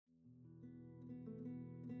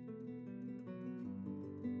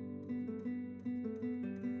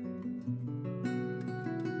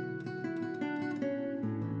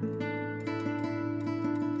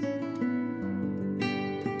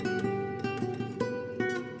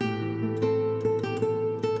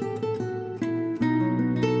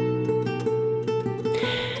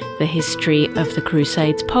The History of the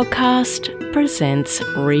Crusades podcast presents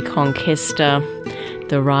Reconquista,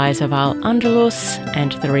 the rise of Al-Andalus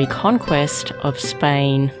and the reconquest of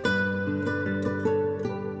Spain.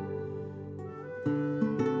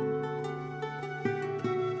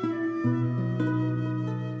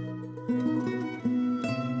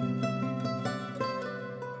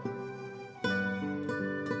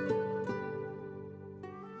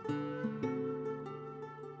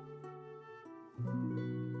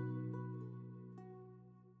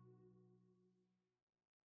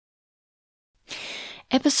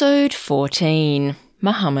 Episode 14,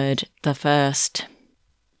 Muhammad I.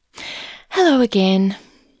 Hello again.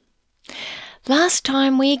 Last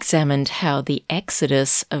time we examined how the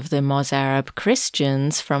exodus of the Mozarab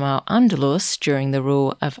Christians from Al-Andalus during the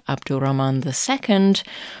rule of Abdurrahman II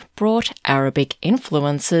brought Arabic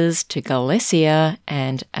influences to Galicia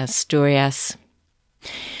and Asturias.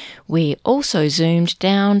 We also zoomed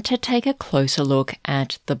down to take a closer look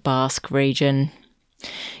at the Basque region.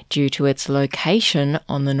 Due to its location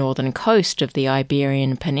on the northern coast of the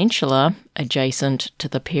Iberian Peninsula, adjacent to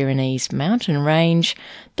the Pyrenees mountain range,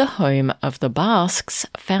 the home of the Basques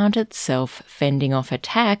found itself fending off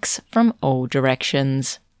attacks from all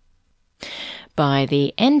directions. By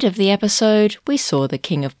the end of the episode, we saw the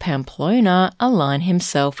King of Pamplona align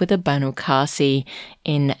himself with the Banu Qasi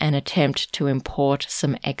in an attempt to import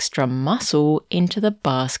some extra muscle into the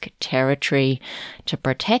Basque territory to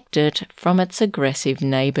protect it from its aggressive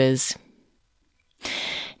neighbours.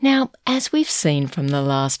 Now, as we've seen from the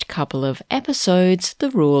last couple of episodes,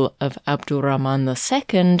 the rule of Abdurrahman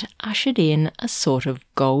II ushered in a sort of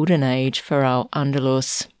golden age for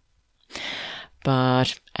Al-Andalus.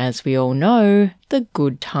 But, as we all know, the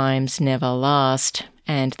good times never last,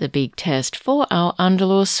 and the big test for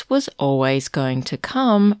Al-Andalus was always going to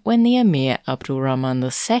come when the Emir Abdurrahman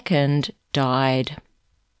II died.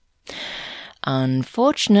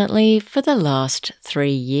 Unfortunately, for the last 3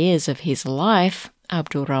 years of his life,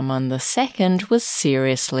 Abdurrahman II was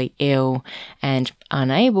seriously ill and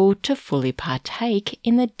unable to fully partake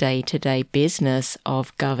in the day-to-day business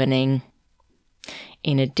of governing.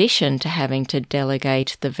 In addition to having to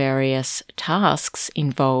delegate the various tasks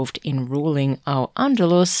involved in ruling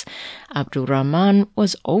Al-Andalus, Abdurrahman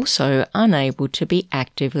was also unable to be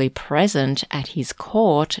actively present at his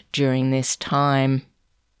court during this time.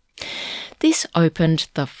 This opened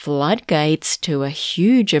the floodgates to a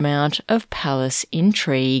huge amount of palace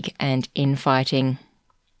intrigue and infighting.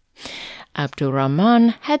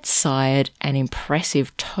 Abdurrahman had sired an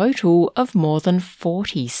impressive total of more than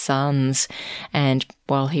 40 sons, and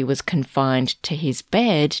while he was confined to his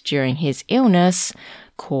bed during his illness,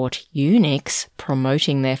 court eunuchs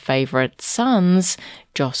promoting their favourite sons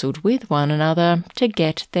jostled with one another to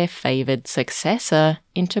get their favoured successor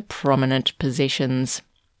into prominent positions.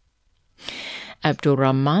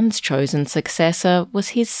 Abdurrahman's chosen successor was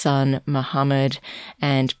his son Muhammad,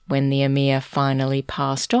 and when the emir finally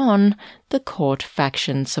passed on, the court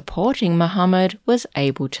faction supporting Muhammad was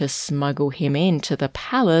able to smuggle him into the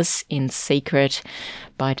palace in secret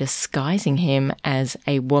by disguising him as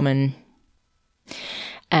a woman.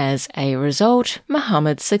 As a result,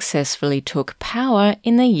 Muhammad successfully took power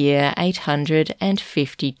in the year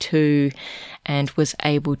 852 and was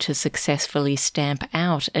able to successfully stamp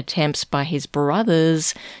out attempts by his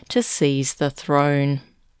brothers to seize the throne.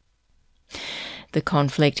 The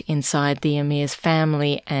conflict inside the emir's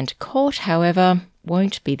family and court, however,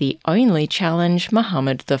 won't be the only challenge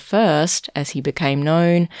Muhammad I, as he became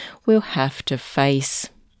known, will have to face.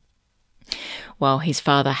 While his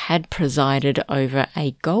father had presided over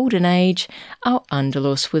a golden age,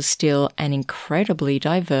 Al-Andalus was still an incredibly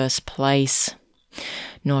diverse place.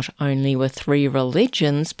 Not only were 3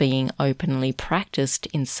 religions being openly practiced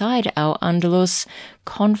inside Al-Andalus,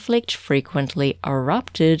 conflict frequently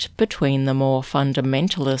erupted between the more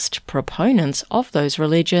fundamentalist proponents of those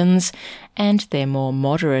religions and their more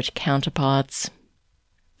moderate counterparts.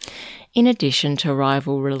 In addition to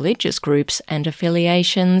rival religious groups and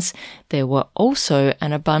affiliations, there were also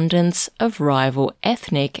an abundance of rival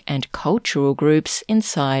ethnic and cultural groups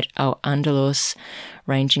inside Al-Andalus,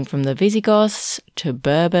 ranging from the Visigoths to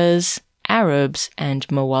Berbers, Arabs and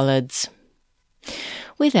Muwallids.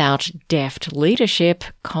 Without deft leadership,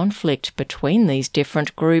 conflict between these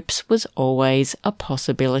different groups was always a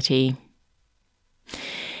possibility.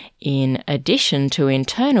 In addition to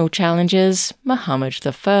internal challenges, Muhammad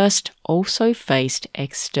I also faced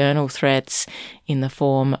external threats in the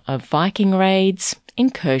form of Viking raids,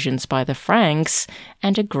 incursions by the Franks,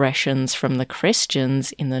 and aggressions from the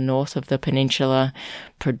Christians in the north of the peninsula,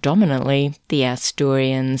 predominantly the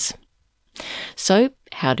Asturians. So,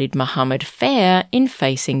 how did Muhammad fare in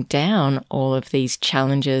facing down all of these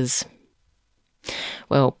challenges?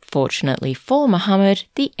 Well, fortunately for Muhammad,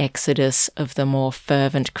 the exodus of the more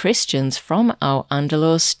fervent Christians from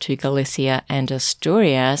Al-Andalus to Galicia and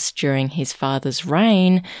Asturias during his father's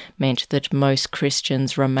reign meant that most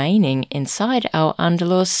Christians remaining inside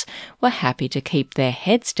Al-Andalus were happy to keep their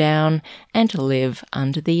heads down and live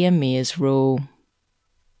under the emir's rule.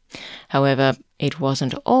 However, it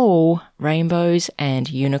wasn't all rainbows and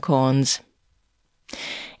unicorns.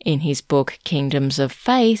 In his book Kingdoms of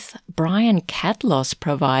Faith, Brian Catlos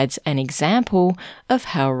provides an example of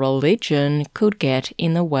how religion could get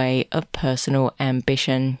in the way of personal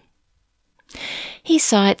ambition. He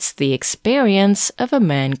cites the experience of a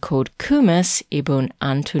man called Kumas ibn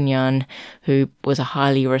Antunyan, who was a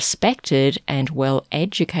highly respected and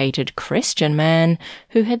well-educated Christian man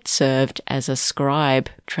who had served as a scribe,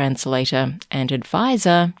 translator, and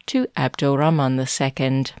advisor to Abdul Rahman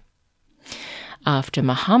II. After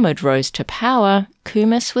Muhammad rose to power,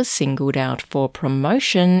 Kumas was singled out for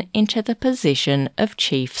promotion into the position of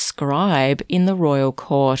chief scribe in the royal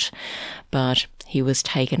court, but he was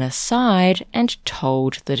taken aside and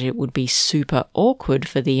told that it would be super awkward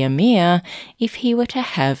for the emir if he were to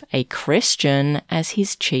have a Christian as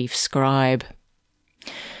his chief scribe.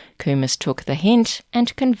 Kumas took the hint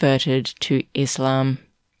and converted to Islam.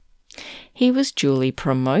 He was duly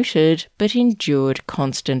promoted, but endured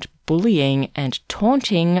constant bullying and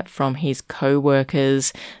taunting from his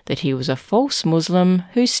co-workers that he was a false Muslim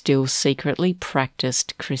who still secretly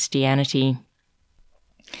practiced Christianity.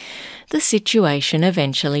 The situation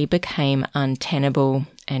eventually became untenable,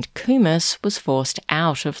 and Kumas was forced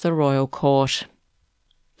out of the royal court.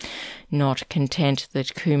 Not content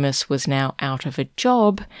that Kumas was now out of a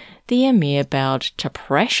job, the emir bowed to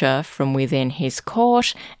pressure from within his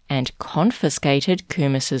court and confiscated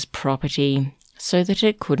Kumas's property so that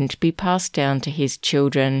it couldn't be passed down to his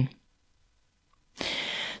children.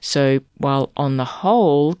 So, while on the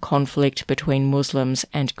whole conflict between Muslims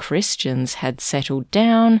and Christians had settled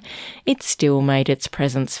down, it still made its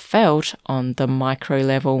presence felt on the micro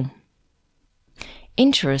level.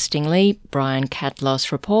 Interestingly, Brian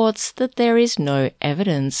Catlos reports that there is no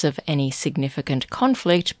evidence of any significant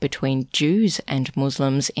conflict between Jews and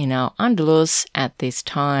Muslims in Al-Andalus at this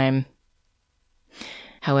time.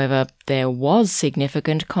 However, there was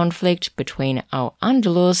significant conflict between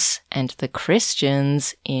Al-Andalus and the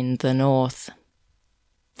Christians in the north.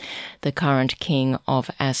 The current king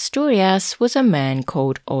of Asturias was a man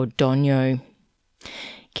called Ordoño.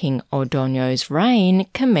 King Ordoño's reign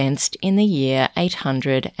commenced in the year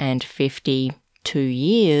 850, 2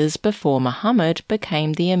 years before Muhammad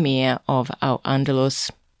became the emir of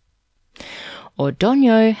Al-Andalus.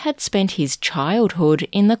 Ordoño had spent his childhood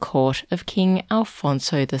in the court of King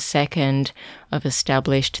Alfonso II, of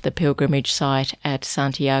established the pilgrimage site at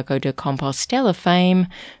Santiago de Compostela fame,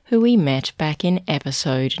 who we met back in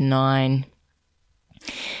episode 9.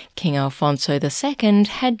 King Alfonso II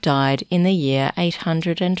had died in the year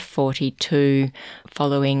 842,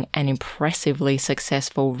 following an impressively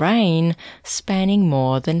successful reign spanning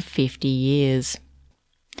more than 50 years.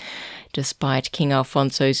 Despite King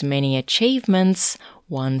Alfonso's many achievements,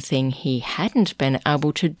 one thing he hadn't been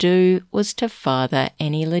able to do was to father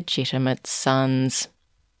any legitimate sons.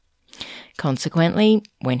 Consequently,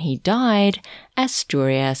 when he died,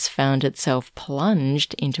 Asturias found itself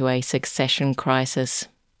plunged into a succession crisis.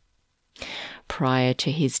 Prior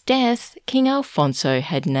to his death, King Alfonso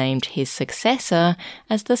had named his successor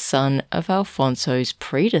as the son of Alfonso's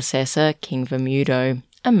predecessor, King Vermudo,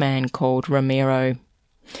 a man called Ramiro.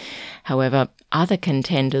 However, other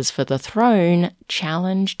contenders for the throne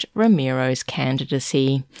challenged Ramiro's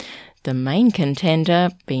candidacy, the main contender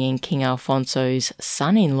being King Alfonso's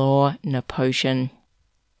son-in-law, Nepotian.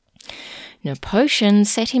 Nepotian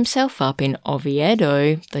set himself up in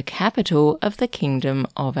Oviedo, the capital of the Kingdom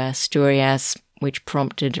of Asturias, which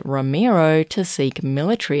prompted Ramiro to seek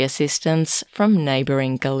military assistance from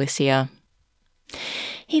neighbouring Galicia.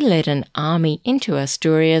 He led an army into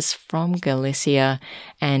Asturias from Galicia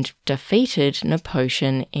and defeated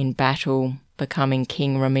Nepotian in battle, becoming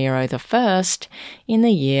King Ramiro I in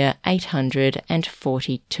the year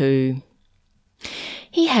 842.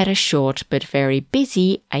 He had a short but very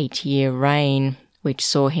busy 8-year reign, which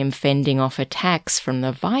saw him fending off attacks from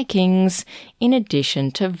the Vikings in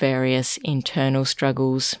addition to various internal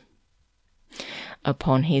struggles.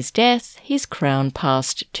 Upon his death, his crown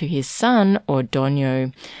passed to his son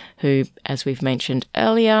Ordoño, who, as we've mentioned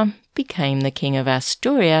earlier, became the King of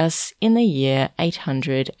Asturias in the year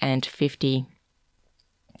 850.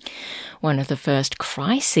 One of the first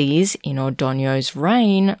crises in Ordoño's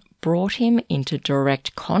reign brought him into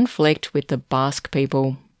direct conflict with the Basque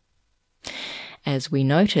people. As we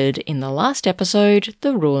noted in the last episode,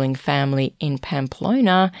 the ruling family in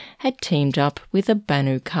Pamplona had teamed up with the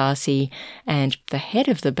Banu Qasi, and the head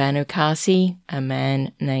of the Banu Qasi, a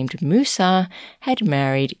man named Musa, had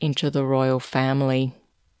married into the royal family.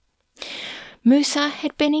 Musa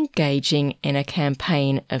had been engaging in a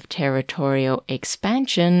campaign of territorial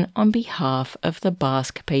expansion on behalf of the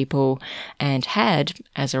Basque people and had,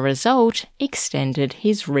 as a result, extended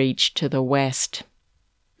his reach to the west.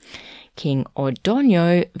 King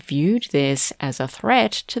Ordoño viewed this as a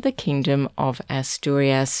threat to the kingdom of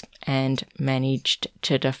Asturias and managed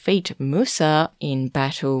to defeat Musa in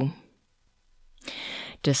battle.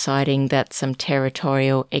 Deciding that some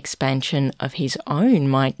territorial expansion of his own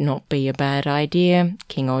might not be a bad idea,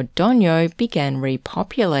 King Ordoño began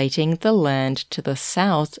repopulating the land to the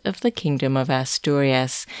south of the Kingdom of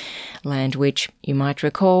Asturias, land which, you might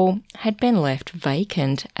recall, had been left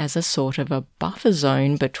vacant as a sort of a buffer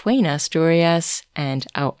zone between Asturias and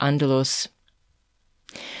Al-Andalus.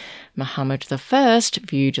 Muhammad I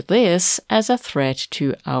viewed this as a threat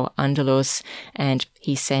to Al-Andalus, and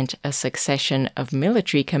he sent a succession of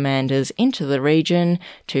military commanders into the region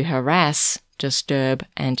to harass, disturb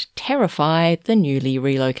and terrify the newly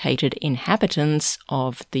relocated inhabitants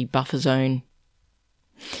of the buffer zone.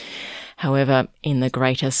 However, in the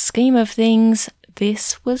greater scheme of things,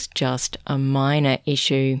 this was just a minor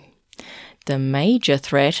issue. The major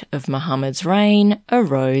threat of Muhammad's reign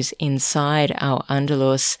arose inside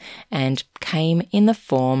Al-Andalus and came in the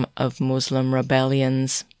form of Muslim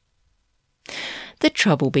rebellions. The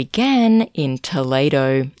trouble began in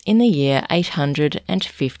Toledo in the year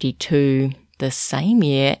 852, the same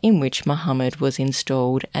year in which Muhammad was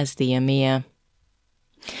installed as the emir.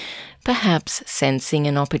 Perhaps sensing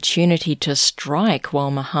an opportunity to strike while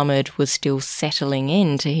Muhammad was still settling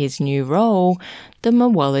into his new role, the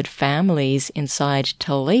Mawalid families inside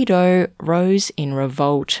Toledo rose in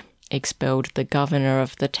revolt, expelled the governor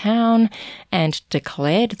of the town, and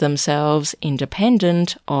declared themselves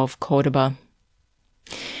independent of Córdoba.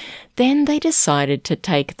 Then they decided to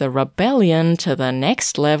take the rebellion to the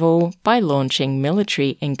next level by launching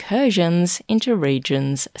military incursions into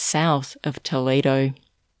regions south of Toledo.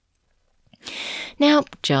 Now,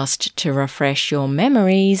 just to refresh your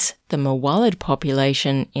memories, the Mawalid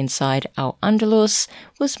population inside Al-Andalus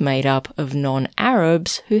was made up of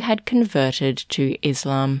non-Arabs who had converted to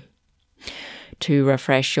Islam. To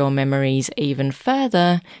refresh your memories even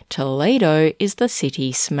further, Toledo is the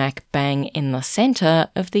city smack bang in the centre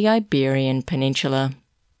of the Iberian Peninsula.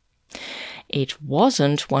 It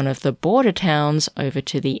wasn't one of the border towns over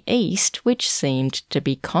to the east, which seemed to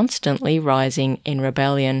be constantly rising in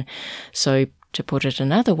rebellion. So, to put it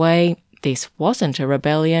another way, this wasn't a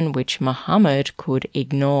rebellion which Muhammad could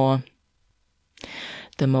ignore.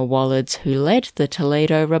 The Mawalids who led the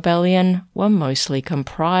Toledo rebellion were mostly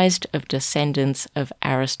comprised of descendants of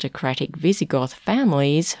aristocratic Visigoth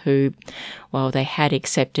families who, while they had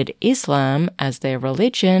accepted Islam as their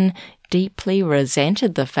religion, deeply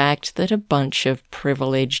resented the fact that a bunch of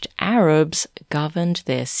privileged Arabs governed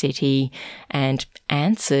their city and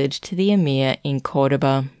answered to the emir in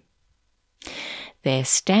Córdoba. Their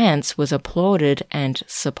stance was applauded and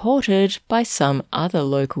supported by some other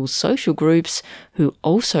local social groups who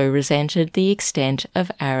also resented the extent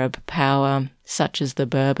of Arab power, such as the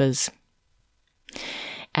Berbers.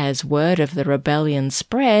 As word of the rebellion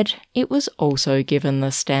spread, it was also given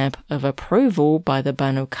the stamp of approval by the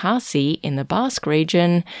Banu Qasi in the Basque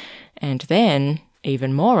region, and then,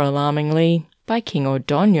 even more alarmingly, by King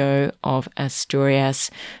Ordoño of Asturias,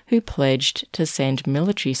 who pledged to send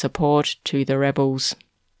military support to the rebels.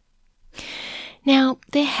 Now,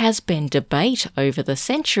 there has been debate over the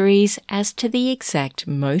centuries as to the exact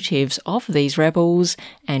motives of these rebels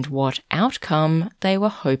and what outcome they were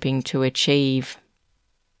hoping to achieve.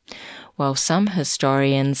 While some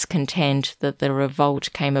historians contend that the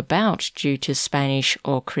revolt came about due to Spanish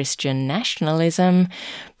or Christian nationalism,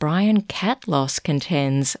 Brian Catlos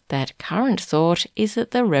contends that current thought is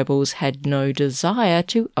that the rebels had no desire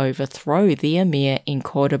to overthrow the emir in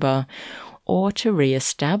Córdoba or to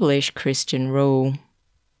re-establish Christian rule.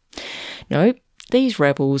 No, these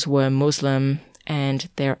rebels were Muslim, and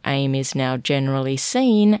their aim is now generally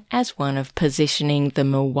seen as one of positioning the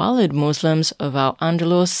Mawalid Muslims of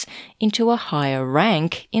Al-Andalus into a higher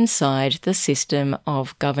rank inside the system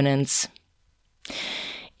of governance.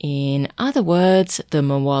 In other words, the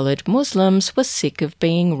Mawalid Muslims were sick of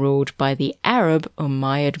being ruled by the Arab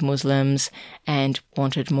Umayyad Muslims and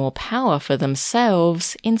wanted more power for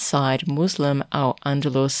themselves inside Muslim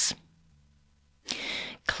Al-Andalus.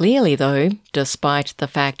 Clearly, though, despite the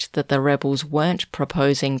fact that the rebels weren't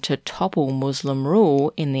proposing to topple Muslim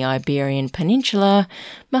rule in the Iberian Peninsula,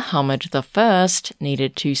 Muhammad I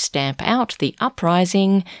needed to stamp out the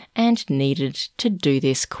uprising and needed to do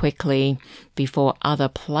this quickly before other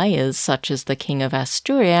players such as the King of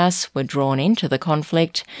Asturias were drawn into the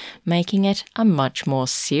conflict, making it a much more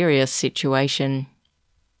serious situation.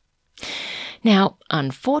 Now,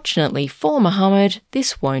 unfortunately for Muhammad,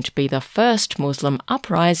 this won't be the first Muslim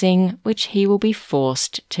uprising which he will be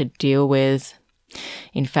forced to deal with.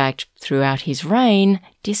 In fact, throughout his reign,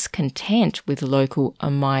 discontent with local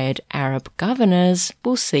Umayyad Arab governors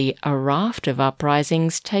will see a raft of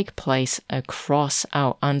uprisings take place across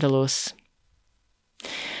Al-Andalus.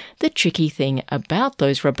 The tricky thing about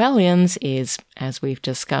those rebellions is, as we've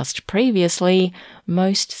discussed previously,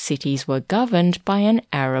 most cities were governed by an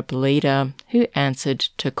Arab leader who answered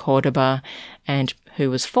to Cordoba and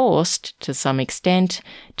who was forced, to some extent,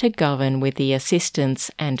 to govern with the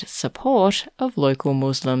assistance and support of local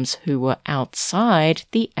Muslims who were outside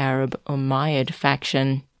the Arab Umayyad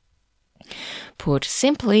faction. Put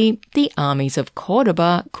simply, the armies of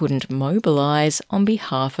Cordoba couldn't mobilize on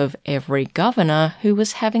behalf of every governor who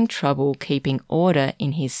was having trouble keeping order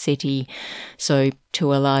in his city, so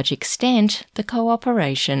to a large extent the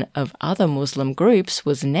cooperation of other Muslim groups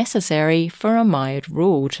was necessary for Umayyad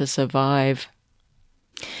rule to survive.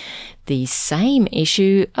 The same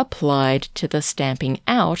issue applied to the stamping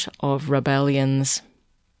out of rebellions.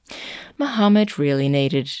 Muhammad really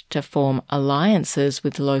needed to form alliances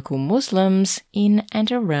with local Muslims in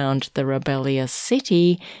and around the rebellious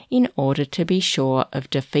city in order to be sure of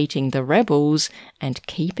defeating the rebels and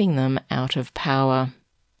keeping them out of power.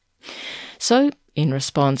 So, in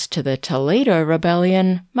response to the Toledo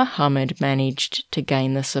rebellion, Muhammad managed to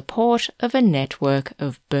gain the support of a network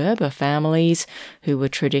of Berber families who were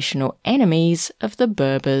traditional enemies of the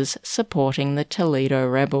Berbers supporting the Toledo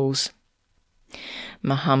rebels.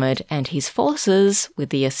 Muhammad and his forces, with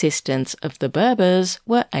the assistance of the Berbers,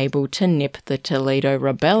 were able to nip the Toledo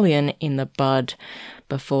rebellion in the bud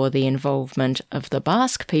before the involvement of the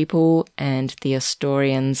Basque people and the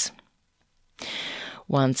Asturians.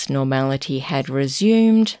 Once normality had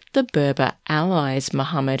resumed, the Berber allies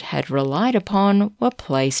Muhammad had relied upon were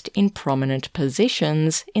placed in prominent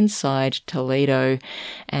positions inside Toledo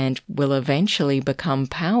and will eventually become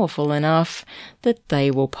powerful enough that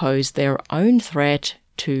they will pose their own threat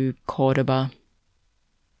to Cordoba.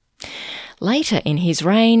 Later in his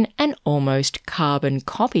reign, an almost carbon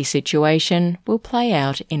copy situation will play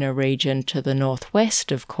out in a region to the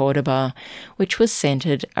northwest of Cordoba, which was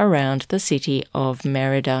centred around the city of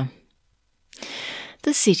Merida.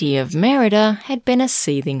 The city of Merida had been a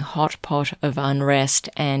seething hot pot of unrest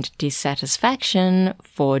and dissatisfaction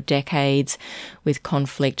for decades, with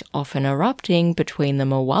conflict often erupting between the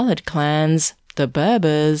Mawalid clans, the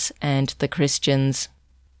Berbers, and the Christians.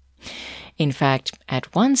 In fact,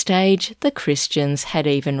 at one stage, the Christians had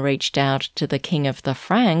even reached out to the king of the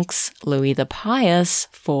Franks, Louis the Pious,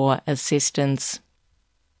 for assistance.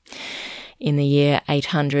 In the year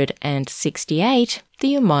 868,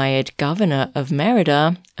 the Umayyad governor of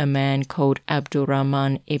Merida, a man called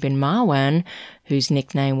Abdurrahman ibn Marwan, whose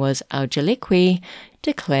nickname was Al-Jaliqui,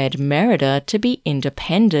 declared Merida to be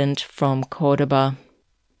independent from Cordoba.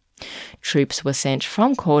 Troops were sent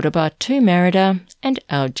from Cordoba to Merida, and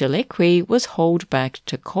Al-Jaliqui was hauled back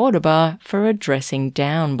to Cordoba for a dressing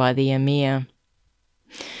down by the emir.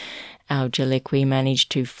 Al-Jaliqui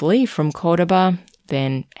managed to flee from Cordoba.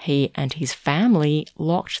 Then he and his family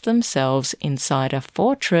locked themselves inside a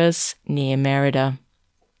fortress near Merida.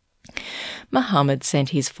 Muhammad sent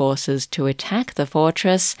his forces to attack the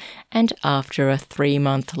fortress, and after a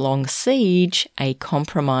 3-month-long siege, a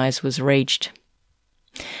compromise was reached.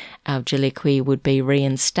 Al-Jaliqui would be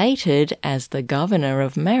reinstated as the governor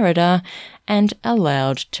of Merida and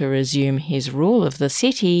allowed to resume his rule of the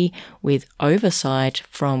city with oversight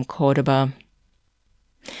from Cordoba.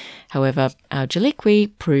 However,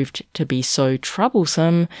 Al-Jaliqui proved to be so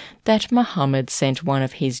troublesome that Muhammad sent one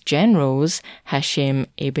of his generals, Hashim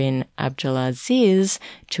ibn Abdulaziz,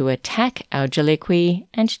 to attack Al-Jaliqui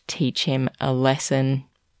and teach him a lesson.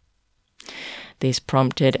 This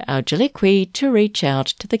prompted Al-Jaliqui to reach out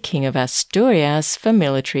to the King of Asturias for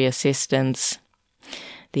military assistance.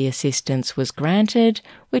 The assistance was granted,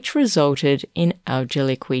 which resulted in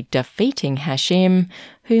Al-Jaliqui defeating Hashim,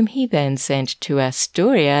 whom he then sent to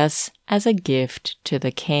Asturias as a gift to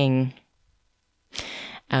the king.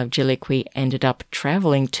 Al-Jaliqui ended up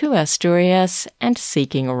travelling to Asturias and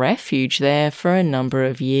seeking refuge there for a number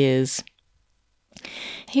of years.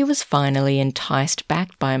 He was finally enticed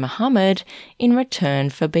back by Muhammad in return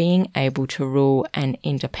for being able to rule an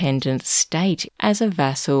independent state as a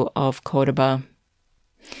vassal of Cordoba.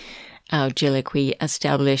 Al-Jiliqui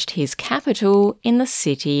established his capital in the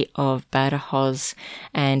city of Badajoz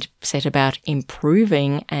and set about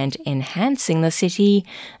improving and enhancing the city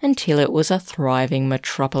until it was a thriving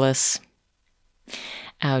metropolis.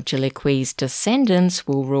 Al-Jiliqui's descendants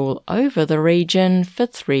will rule over the region for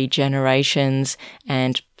 3 generations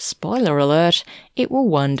and, spoiler alert, it will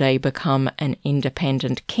one day become an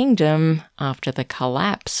independent kingdom after the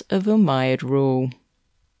collapse of Umayyad rule.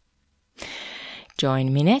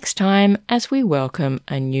 Join me next time as we welcome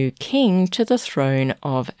a new king to the throne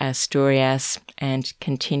of Asturias and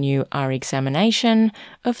continue our examination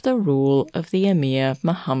of the rule of the Emir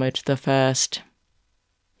Muhammad I.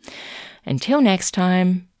 Until next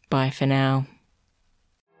time, bye for now.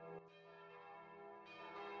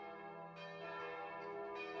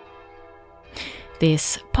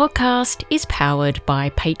 This podcast is powered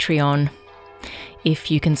by Patreon.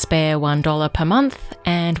 If you can spare $1 per month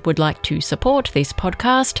and would like to support this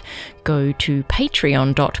podcast, go to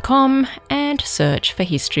patreon.com and search for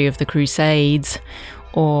History of the Crusades,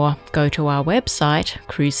 or go to our website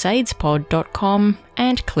crusadespod.com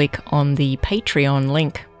and click on the Patreon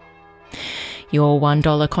link. Your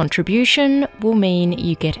 $1 contribution will mean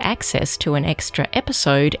you get access to an extra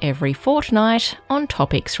episode every fortnight on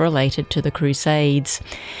topics related to the Crusades.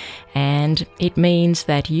 And it means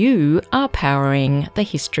that you are powering the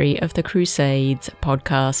History of the Crusades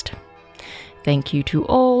podcast. Thank you to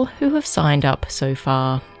all who have signed up so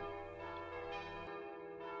far.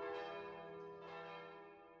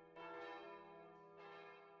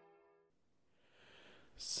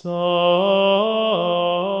 Sanctus,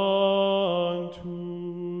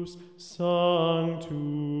 Sanctus,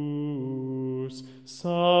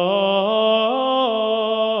 Sanctus.